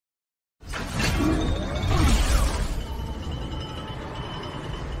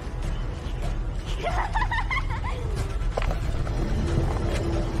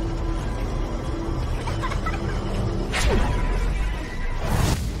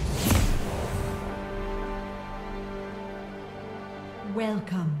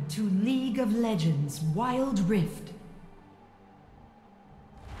Welcome to League of Legends Wild Rift.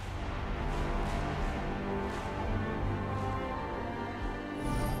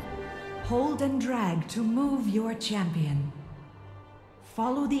 Hold and drag to move your champion.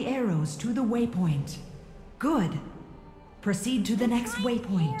 Follow the arrows to the waypoint. Good. Proceed to the next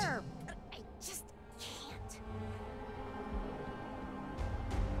waypoint. I just can't.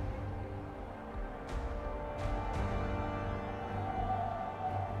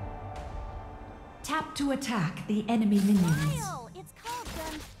 Tap to attack the enemy minions. Kyle, it's called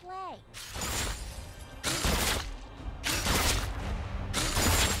gunplay.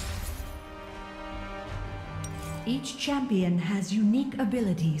 Each champion has unique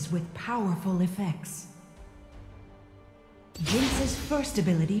abilities with powerful effects. Jinx's first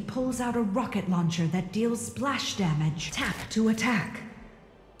ability pulls out a rocket launcher that deals splash damage. Tap to attack.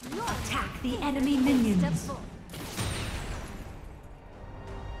 Attack the enemy minions.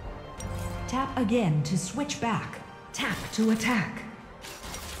 Tap again to switch back. Tap to attack.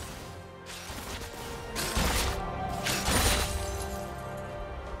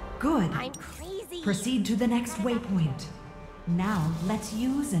 Good. I'm crazy. Proceed to the next waypoint. Now let's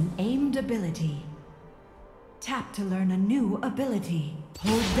use an aimed ability. Tap to learn a new ability.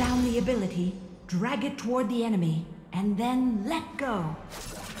 Hold down the ability, drag it toward the enemy, and then let go.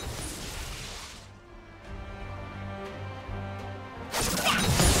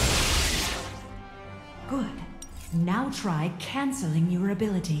 Good. Now try canceling your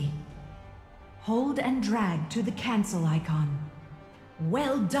ability. Hold and drag to the cancel icon.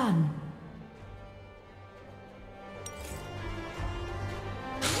 Well done.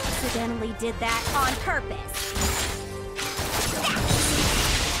 Accidentally did that on purpose.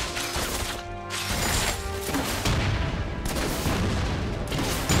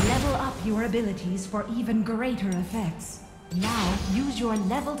 Level up your abilities for even greater effects. Now use your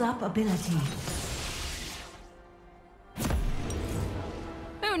leveled up ability.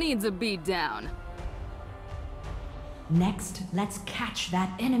 Who needs a beat down? Next, let's catch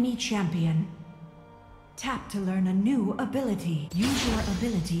that enemy champion. Tap to learn a new ability. Use your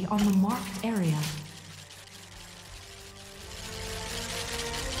ability on the marked area.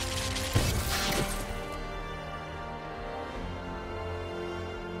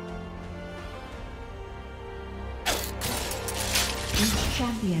 Each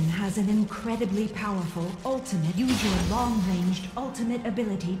champion has an incredibly powerful ultimate. Use your long-ranged ultimate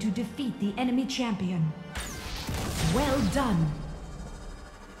ability to defeat the enemy champion. Well done!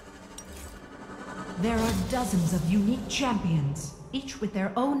 There are dozens of unique champions, each with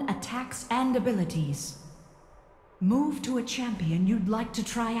their own attacks and abilities. Move to a champion you'd like to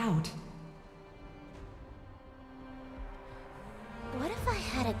try out. What if I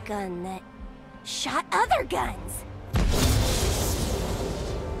had a gun that shot other guns?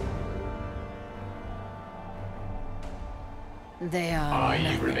 They are You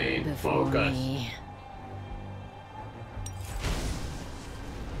nothing remain before focused. me.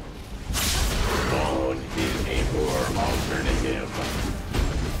 Phone is a poor alternative.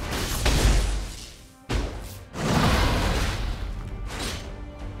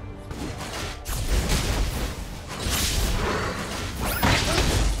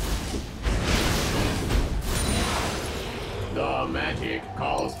 The magic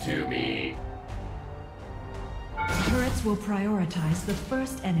calls to me. Turrets will prioritize the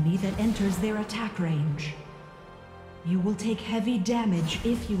first enemy that enters their attack range. You will take heavy damage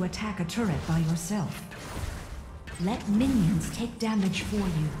if you attack a turret by yourself. Let minions take damage for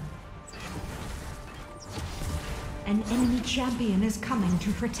you. An enemy champion is coming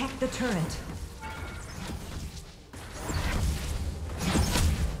to protect the turret.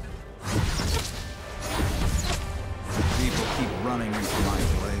 People keep running into my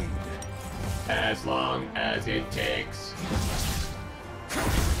blade. As long as it takes.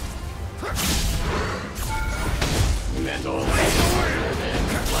 Mental is harder than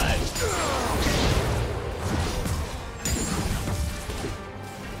flesh.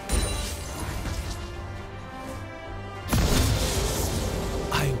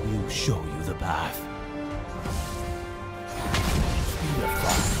 I will show you the path.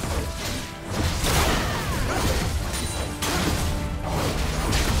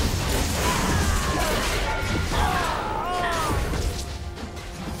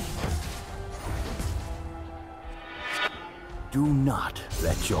 Do not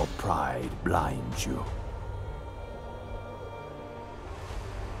let your pride blind you.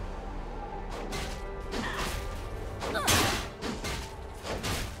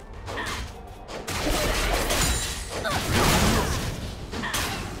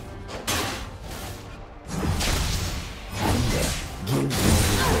 Give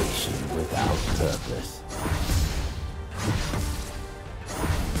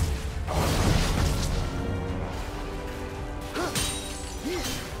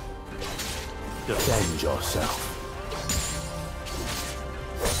Defend yourself.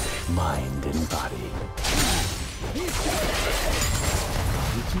 Mind and body. Did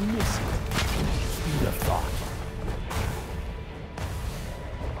you miss it? Speed of thought.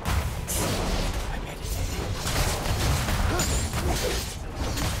 I meditate.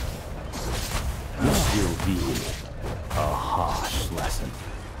 This will be a harsh lesson.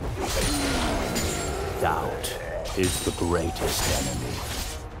 Doubt is the greatest enemy.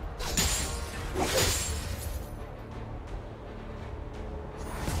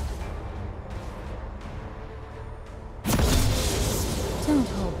 Don't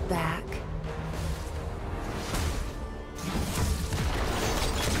hold back.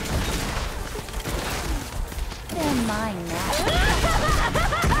 They're mine now.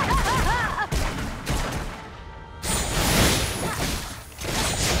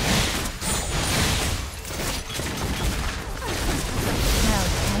 How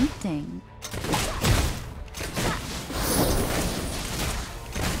tempting.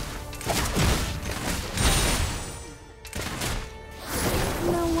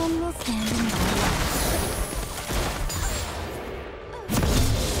 No one will stand in my way.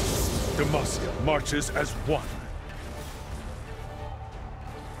 Demacia marches as one.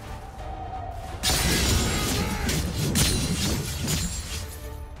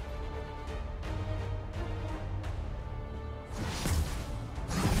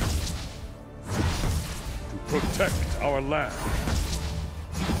 To protect our land.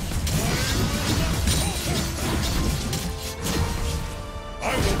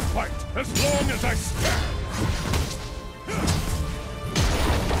 I will fight as long as I stand.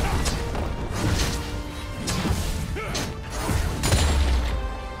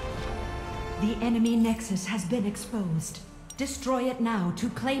 The enemy nexus has been exposed. Destroy it now to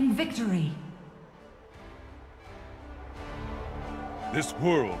claim victory. This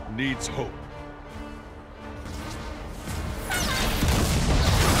world needs hope.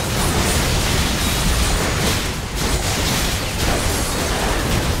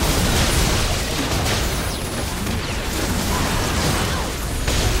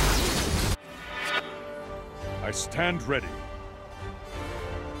 I stand ready.